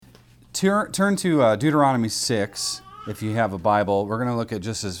turn to Deuteronomy 6, if you have a Bible. We're going to look at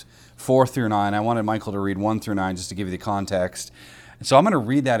just as 4 through 9. I wanted Michael to read 1 through 9 just to give you the context. And so I'm going to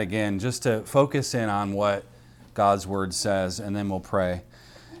read that again just to focus in on what God's Word says, and then we'll pray.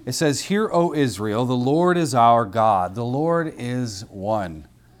 It says, "Hear, O Israel, the Lord is our God. The Lord is one.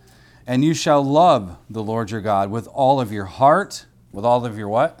 And you shall love the Lord your God with all of your heart." With all of your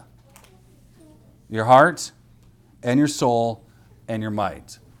what? Your heart and your soul and your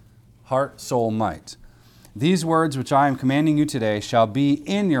might. Heart, soul, might. "These words which I am commanding you today shall be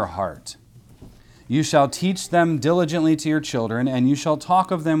in your heart. You shall teach them diligently to your children, and you shall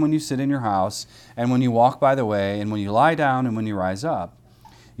talk of them when you sit in your house, and when you walk by the way, and when you lie down, and when you rise up.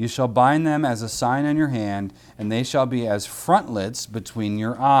 You shall bind them as a sign on your hand, and they shall be as frontlets between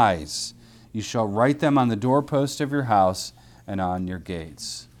your eyes. You shall write them on the doorpost of your house and on your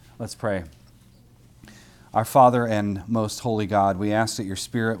gates." Let's pray. Our Father and most holy God, we ask that your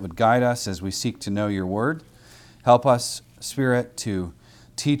Spirit would guide us as we seek to know your word. Help us, Spirit, to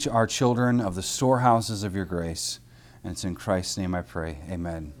teach our children of the storehouses of your grace. And it's in Christ's name I pray.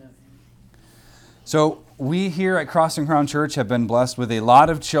 Amen. So we here at Cross and Crown Church have been blessed with a lot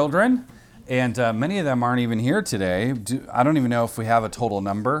of children, and many of them aren't even here today. I don't even know if we have a total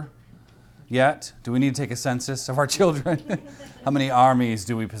number yet. Do we need to take a census of our children? How many armies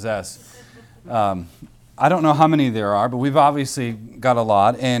do we possess? I don't know how many there are, but we've obviously got a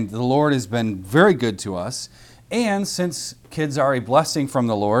lot, and the Lord has been very good to us. And since kids are a blessing from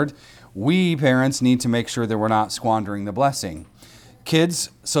the Lord, we parents need to make sure that we're not squandering the blessing. Kids,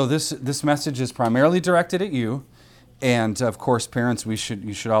 so this message is primarily directed at you, and of course, parents, you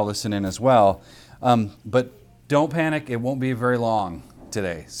should all listen in as well. But don't panic; it won't be very long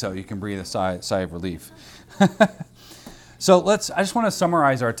today, so you can breathe a sigh of relief. So I just want to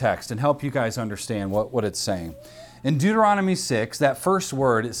summarize our text and help you guys understand what it's saying. In Deuteronomy 6, that first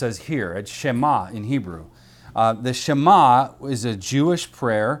word, it says here, it's Shema in Hebrew. The Shema is a Jewish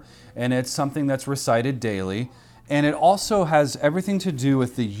prayer, and it's something that's recited daily. And it also has everything to do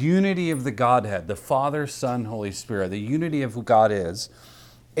with the unity of the Godhead, the Father, Son, Holy Spirit, the unity of who God is.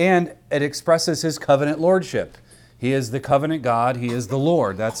 And it expresses his covenant lordship. He is the covenant God. He is the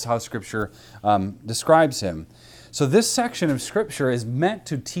Lord. That's how Scripture describes him. So this section of Scripture is meant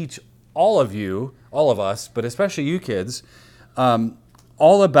to teach all of us, but especially you kids,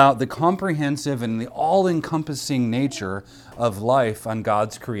 all about the comprehensive and the all-encompassing nature of life on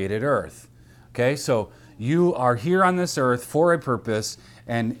God's created earth. Okay, so you are here on this earth for a purpose,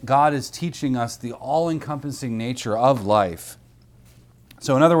 and God is teaching us the all-encompassing nature of life.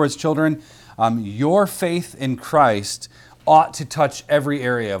 So in other words, children, your faith in Christ ought to touch every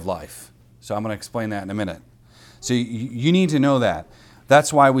area of life. So I'm going to explain that in a minute. So you need to know that.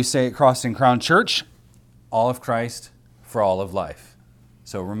 That's why we say at Cross and Crown Church, all of Christ for all of life.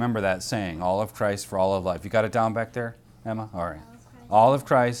 So remember that saying, all of Christ for all of life. You got it down back there, Emma? All right. All of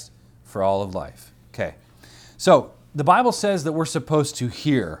Christ for all of life. Okay. So the Bible says that we're supposed to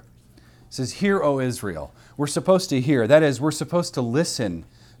hear. It says, "Hear, O Israel." We're supposed to hear. That is, we're supposed to listen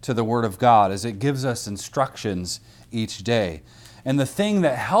to the Word of God as it gives us instructions each day. And the thing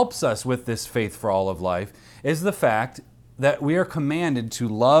that helps us with this faith for all of life is the fact that we are commanded to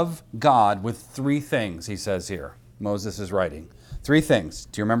love God with 3 things, he says here. Moses is writing. 3 things.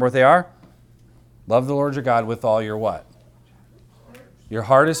 Do you remember what they are? Love the Lord your God with all your what? Your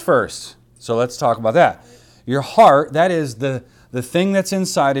heart is first. So let's talk about that. Your heart, that is the thing that's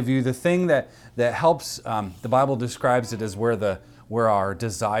inside of you, the thing that helps, the Bible describes it as where our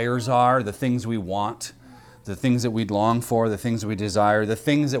desires are, the things we want, the things that we long for, the things we desire, the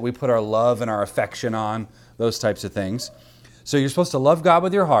things that we put our love and our affection on, those types of things. So you're supposed to love God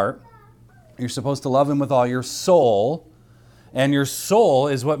with your heart. You're supposed to love him with all your soul. And your soul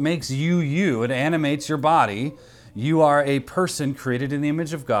is what makes you you. It animates your body. You are a person created in the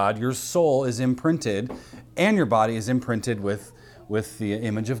image of God. Your soul is imprinted, and your body is imprinted with the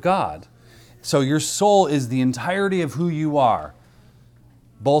image of God. So your soul is the entirety of who you are.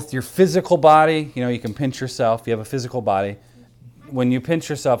 Both your physical body, you can pinch yourself. You have a physical body. When you pinch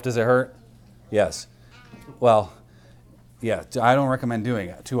yourself, does it hurt? Yes. Well, yeah, I don't recommend doing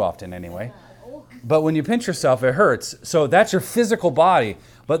it too often anyway. But when you pinch yourself, it hurts. So that's your physical body.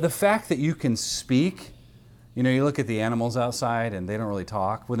 But the fact that you can speak, you look at the animals outside and they don't really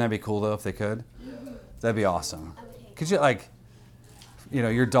talk. Wouldn't that be cool though if they could? That'd be awesome. Could you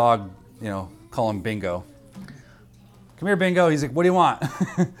your dog, call him Bingo. Come here, Bingo. He's like, what do you want?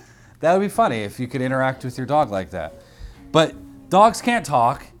 That would be funny if you could interact with your dog like that. But dogs can't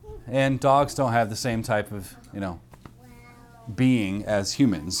talk, and dogs don't have the same type of, being as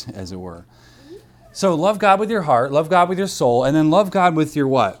humans, as it were. So love God with your heart, love God with your soul, and then love God with your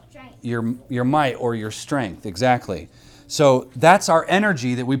what? Strength. your might or your strength. Exactly. So that's our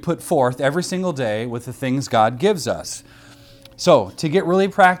energy that we put forth every single day with the things God gives us. So to get really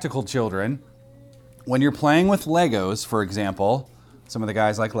practical, children, when you're playing with Legos, for example, some of the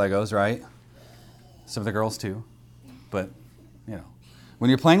guys like Legos, right? Some of the girls too. But, when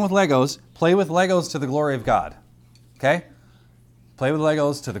you're playing with Legos, play with Legos to the glory of God. Okay? Play with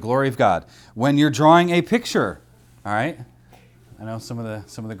Legos to the glory of God. When you're drawing a picture, all right? I know some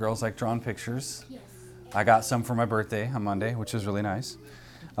of the girls like drawing pictures. Yes. I got some for my birthday on Monday, which was really nice.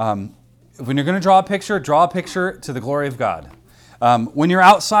 When you're going to draw a picture to the glory of God. When you're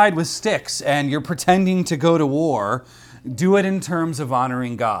outside with sticks and you're pretending to go to war, do it in terms of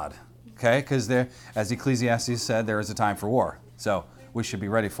honoring God. Okay? Because as Ecclesiastes said, there is a time for war. So we should be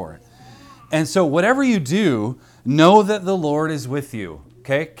ready for it. And so whatever you do, know that the Lord is with you.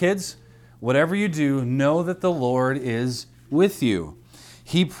 Okay, kids? Whatever you do, know that the Lord is with you.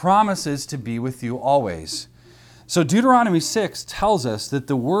 He promises to be with you always. So Deuteronomy 6 tells us that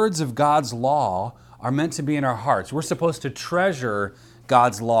the words of God's law are meant to be in our hearts. We're supposed to treasure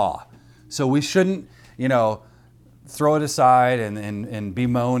God's law. So we shouldn't, throw it aside and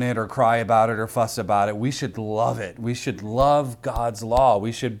bemoan it or cry about it or fuss about it. We should love it. We should love God's law.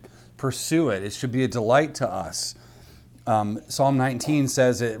 We should pursue it. It should be a delight to us. Psalm 19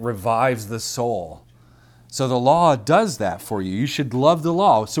 says it revives the soul. So the law does that for you. You should love the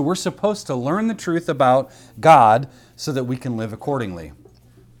law. So we're supposed to learn the truth about God so that we can live accordingly.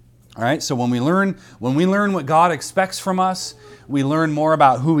 All right, so when we learn what God expects from us, we learn more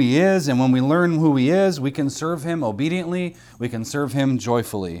about who He is, and when we learn who He is, we can serve Him obediently, we can serve Him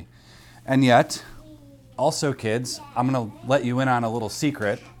joyfully. And yet, also kids, I'm going to let you in on a little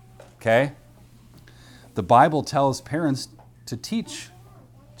secret, okay? The Bible tells parents to teach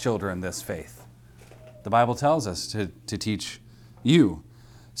children this faith. The Bible tells us to teach you.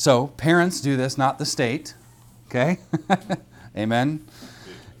 So parents do this, not the state, okay? Amen.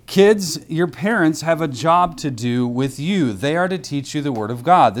 Kids, your parents have a job to do with you. They are to teach you the Word of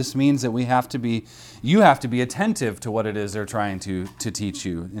God. This means that you have to be attentive to what it is they're trying to teach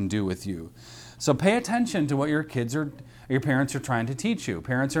you and do with you. So pay attention to what your parents are trying to teach you.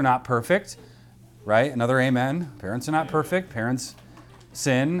 Parents are not perfect, right? Another amen. Parents are not perfect. Parents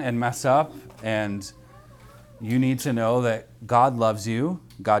sin and mess up, and you need to know that God loves you.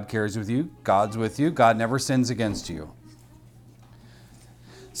 God cares with you. God's with you. God never sins against you.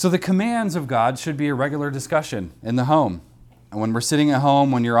 So the commands of God should be a regular discussion in the home. And when we're sitting at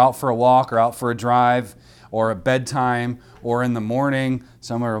home, when you're out for a walk or out for a drive or at bedtime or in the morning,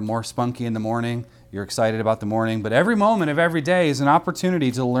 some are more spunky in the morning, you're excited about the morning, but every moment of every day is an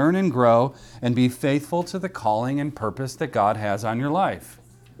opportunity to learn and grow and be faithful to the calling and purpose that God has on your life.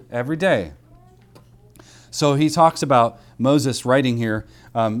 Every day. So he talks about, Moses writing here,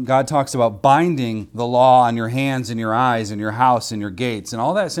 God talks about binding the law on your hands and your eyes and your house and your gates. And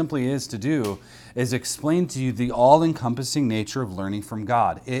all that simply is to do is explain to you the all-encompassing nature of learning from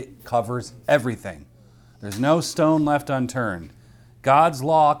God. It covers everything. There's no stone left unturned. God's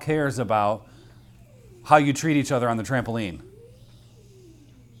law cares about how you treat each other on the trampoline.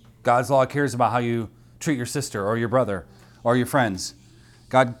 God's law cares about how you treat your sister or your brother or your friends.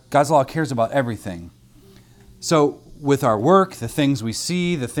 God's law cares about everything. So with our work, the things we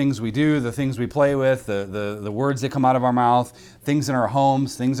see, the things we do, the things we play with, the words that come out of our mouth, things in our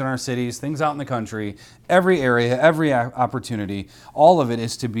homes, things in our cities, things out in the country, every area, every opportunity, all of it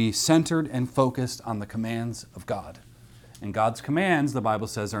is to be centered and focused on the commands of God. And God's commands, the Bible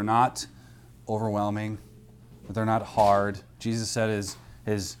says, are not overwhelming, they're not hard. Jesus said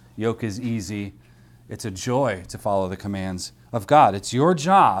his yoke is easy. It's a joy to follow the commands of God. It's your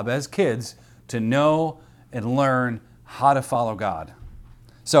job as kids to know and learn how to follow God.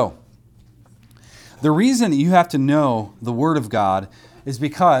 So, the reason that you have to know the Word of God is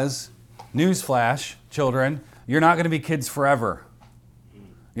because, newsflash, children, you're not going to be kids forever.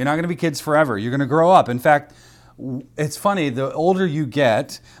 You're not going to be kids forever. You're going to grow up. In fact, it's funny, the older you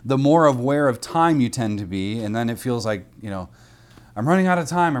get, the more aware of time you tend to be, and then it feels like, I'm running out of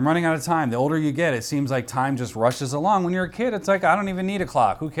time. The older you get, it seems like time just rushes along. When you're a kid, it's like, I don't even need a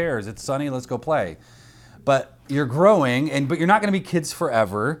clock. Who cares? It's sunny. Let's go play. But you're growing, but you're not going to be kids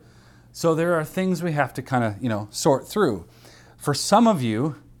forever. So there are things we have to kind of, sort through. For some of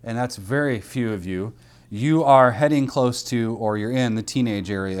you, and that's very few of you, you are heading close to, or you're in the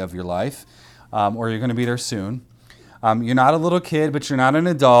teenage area of your life, or you're going to be there soon. You're not a little kid, but you're not an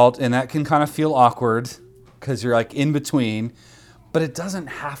adult, and that can kind of feel awkward because you're like in between. But it doesn't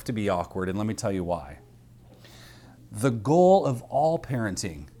have to be awkward, and let me tell you why. The goal of all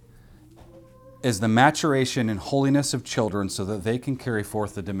parenting is the maturation and holiness of children so that they can carry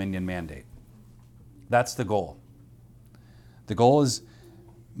forth the dominion mandate. That's the goal. The goal is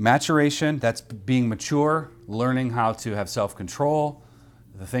maturation. That's being mature, learning how to have self-control,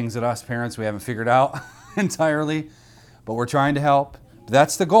 the things that us parents, we haven't figured out entirely, but we're trying to help.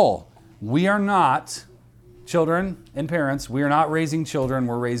 That's the goal. We are not, children and parents, we are not raising children,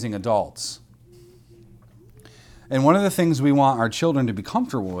 we're raising adults. And one of the things we want our children to be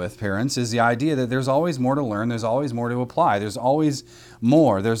comfortable with, parents, is the idea that there's always more to learn, there's always more to apply, there's always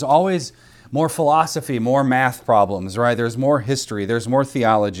more. There's always more philosophy, more math problems, right? There's more history, there's more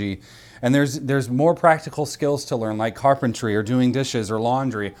theology, and there's more practical skills to learn, like carpentry or doing dishes or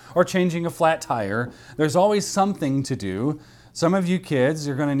laundry or changing a flat tire. There's always something to do. Some of you kids,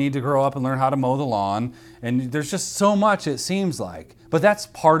 you're going to need to grow up and learn how to mow the lawn, and there's just so much, it seems like. But that's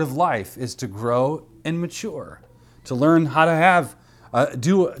part of life, is to grow and mature, to learn how to have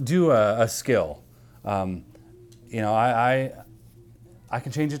do a skill. I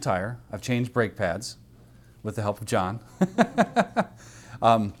can change a tire. I've changed brake pads with the help of John.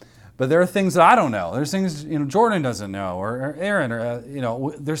 But there are things that I don't know. There's things Jordan doesn't know, or Aaron, or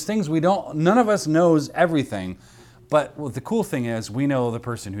there's things we don't. None of us knows everything. But the cool thing is, we know the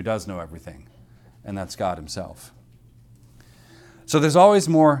person who does know everything, and that's God Himself. So there's always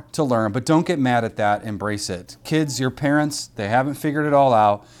more to learn, but don't get mad at that. Embrace it. Kids, your parents, they haven't figured it all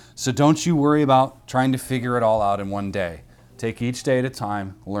out, so don't you worry about trying to figure it all out in one day. Take each day at a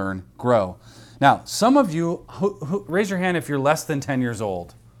time, learn, grow. Now, some of you, raise your hand if you're less than 10 years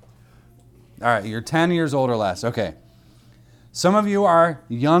old. All right, you're 10 years old or less. Okay. Some of you are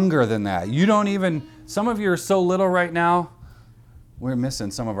younger than that. Some of you are so little right now, we're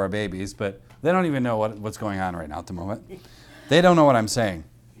missing some of our babies, but they don't even know what's going on right now at the moment. They don't know what I'm saying.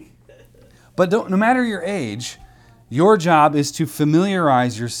 But no matter your age, your job is to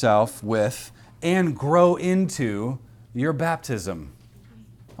familiarize yourself with and grow into your baptism.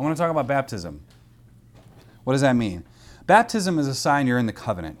 I want to talk about baptism. What does that mean? Baptism is a sign you're in the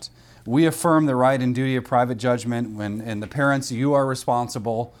covenant. We affirm the right and duty of private judgment and the parents, you are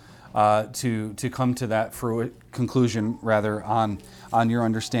responsible to come to that conclusion on your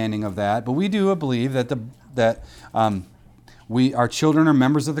understanding of that. But we do believe that our children are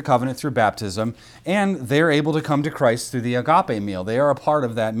members of the covenant through baptism, and they're able to come to Christ through the agape meal. They are a part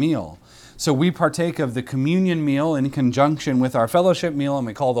of that meal. So we partake of the communion meal in conjunction with our fellowship meal, and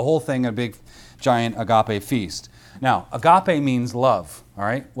we call the whole thing a big, giant agape feast. Now, agape means love, all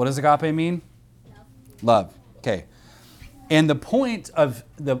right? What does agape mean? Love. Okay. And the point of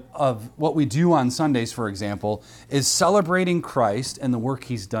what we do on Sundays, for example, is celebrating Christ and the work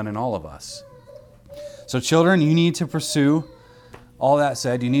He's done in all of us. So children, you need to pursue, all that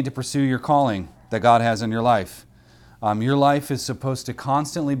said, you need to pursue your calling that God has in your life. Your life is supposed to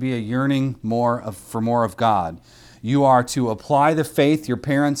constantly be a yearning for more of God. You are to apply the faith your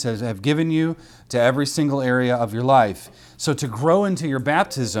parents have given you to every single area of your life. So to grow into your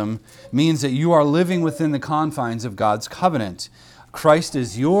baptism means that you are living within the confines of God's covenant. Christ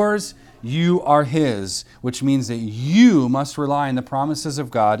is yours, you are His, which means that you must rely on the promises of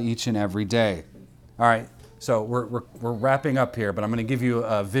God each and every day. All right, so we're wrapping up here, but I'm going to give you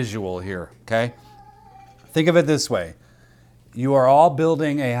a visual here, okay? Think of it this way. You are all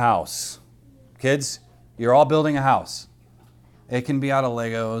building a house. Kids, you're all building a house. It can be out of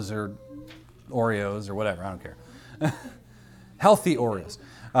Legos or Oreos or whatever, I don't care. Healthy Oreos.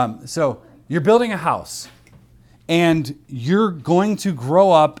 So you're building a house, and you're going to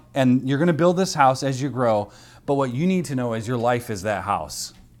grow up, and you're going to build this house as you grow, but what you need to know is your life is that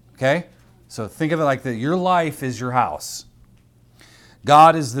house, okay? So think of it like that. Your life is your house.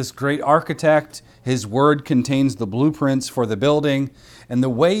 God is this great architect. His word contains the blueprints for the building. And the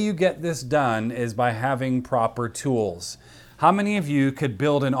way you get this done is by having proper tools. How many of you could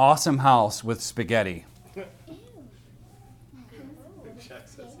build an awesome house with spaghetti?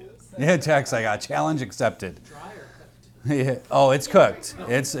 Yeah, Jack's like, challenge accepted. Yeah. Oh, it's cooked.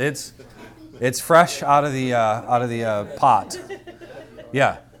 It's fresh out of the pot.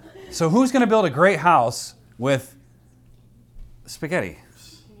 Yeah. So who's going to build a great house with spaghetti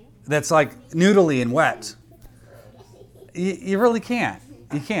that's like noodly and wet? You really can't.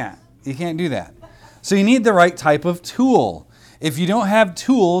 You can't do that. So you need the right type of tool. If you don't have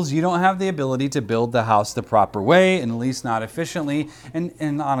tools, you don't have the ability to build the house the proper way, and at least not efficiently.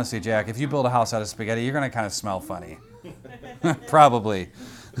 And honestly, Jack, if you build a house out of spaghetti, you're going to kind of smell funny. Probably.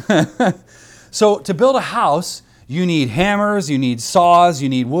 So to build a house, you need hammers, you need saws, you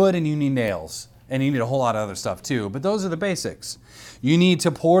need wood, and you need nails. And you need a whole lot of other stuff too. But those are the basics. You need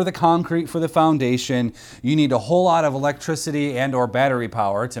to pour the concrete for the foundation. You need a whole lot of electricity and or battery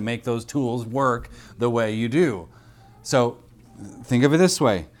power to make those tools work the way you do. So think of it this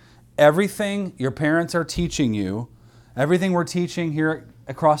way. Everything your parents are teaching you, everything we're teaching here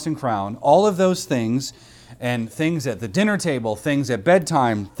at Cross and Crown, all of those things, and things at the dinner table, things at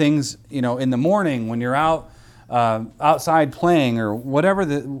bedtime, things in the morning when you're outside playing, or whatever,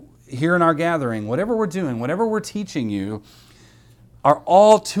 here in our gathering, whatever we're doing, whatever we're teaching you, are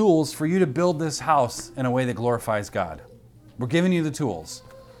all tools for you to build this house in a way that glorifies God. We're giving you the tools.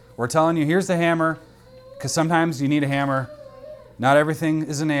 We're telling you, here's the hammer, because sometimes you need a hammer. Not everything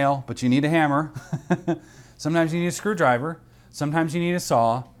is a nail, but you need a hammer. Sometimes you need a screwdriver. Sometimes you need a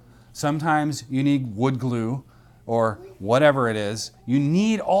saw. Sometimes you need wood glue or whatever it is. You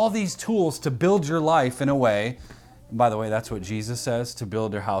need all these tools to build your life in a way. And by the way, that's what Jesus says, to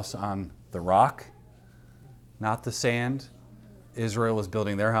build your house on the rock, not the sand. Israel was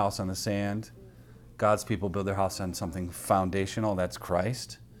building their house on the sand. God's people build their house on something foundational. That's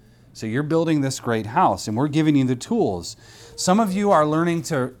Christ. So you're building this great house, and we're giving you the tools. Some of you are learning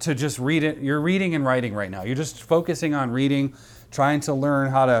to just read it. You're reading and writing right now. You're just focusing on reading, trying to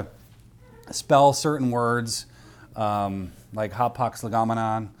learn how to spell certain words, like hapax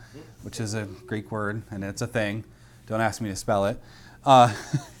legomenon, which is a Greek word, and it's a thing. Don't ask me to spell it.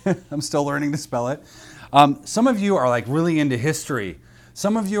 I'm still learning to spell it. Some of you are like really into history.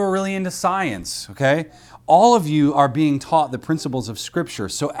 Some of you are really into science, okay? All of you are being taught the principles of Scripture.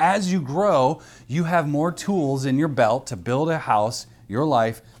 So as you grow, you have more tools in your belt to build a house, your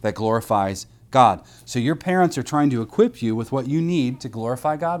life, that glorifies God. So your parents are trying to equip you with what you need to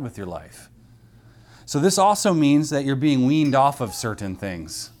glorify God with your life. So this also means that you're being weaned off of certain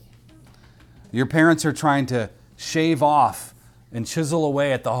things. Your parents are trying to shave off and chisel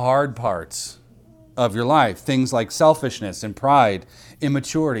away at the hard parts of your life. Things like selfishness and pride,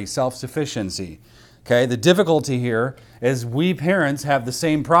 immaturity, self-sufficiency. Okay, the difficulty here is we parents have the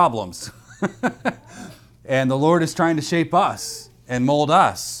same problems. And the Lord is trying to shape us and mold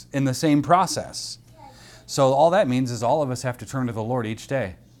us in the same process. So all that means is all of us have to turn to the Lord each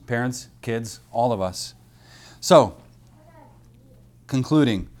day. Parents, kids, all of us. So,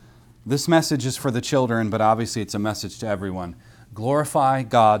 concluding, this message is for the children, but obviously it's a message to everyone. Glorify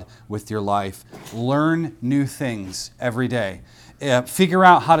God with your life. Learn new things every day. Figure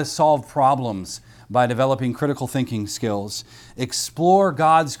out how to solve problems by developing critical thinking skills. Explore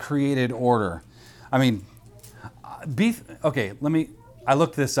God's created order. I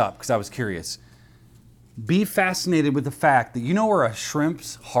looked this up because I was curious. Be fascinated with the fact that you know where a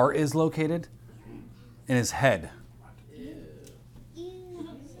shrimp's heart is located? In his head.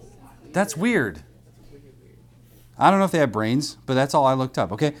 That's weird. I don't know if they have brains, but that's all I looked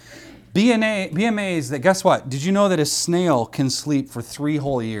up, okay? Be amazed that, guess what? Did you know that a snail can sleep for 3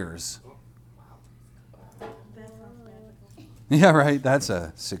 whole years? Yeah, right. That's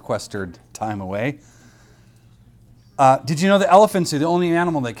a sequestered time away. Did you know that elephants are the only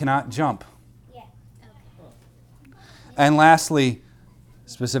animal that cannot jump? Yeah. Okay. And lastly,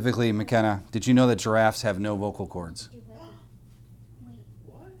 specifically, McKenna, did you know that giraffes have no vocal cords?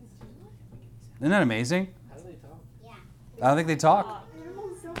 Isn't that amazing? How do they talk? Yeah. I don't think they talk.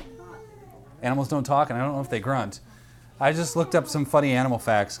 Animals don't talk, and I don't know if they grunt. I just looked up some funny animal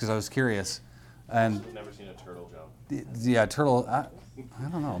facts because I was curious. And I've never seen a turtle jump. Yeah, turtle, I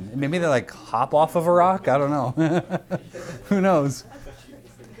don't know. Maybe they like hop off of a rock? I don't know. Who knows?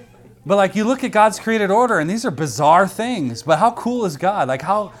 But like you look at God's created order and these are bizarre things. But how cool is God? Like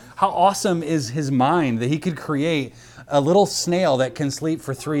how awesome is his mind that he could create a little snail that can sleep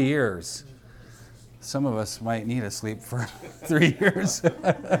for 3 years? Some of us might need to sleep for 3 years.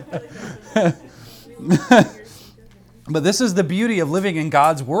 But this is the beauty of living in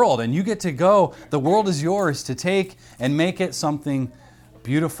God's world, and you get to go, the world is yours to take and make it something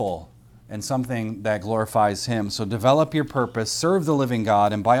beautiful and something that glorifies him. So develop your purpose, serve the living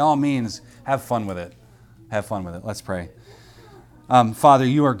God, and by all means, have fun with it. Have fun with it. Let's pray. Father,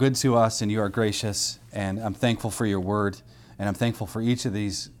 you are good to us and you are gracious, and I'm thankful for your word, and I'm thankful for each of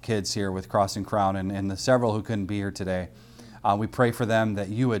these kids here with Cross and Crown and the several who couldn't be here today. We pray for them that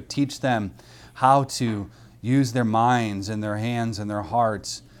you would teach them how to use their minds and their hands and their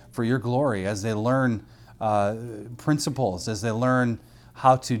hearts for your glory as they learn principles, as they learn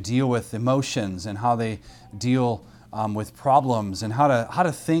how to deal with emotions and how they deal with problems and how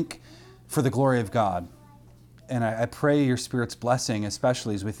to think for the glory of God. And I pray your Spirit's blessing,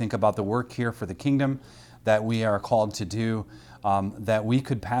 especially as we think about the work here for the kingdom that we are called to do, that we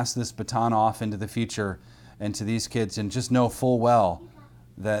could pass this baton off into the future and to these kids and just know full well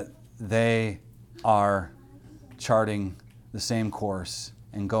that they are charting the same course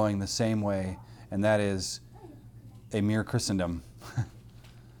and going the same way, and that is a mere Christendom.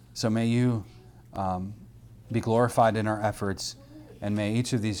 So may you be glorified in our efforts, and may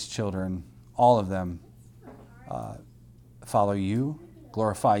each of these children, all of them, follow you,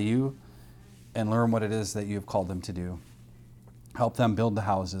 glorify you, and learn what it is that you have called them to do. Help them build the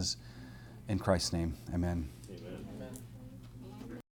houses. In Christ's name, amen.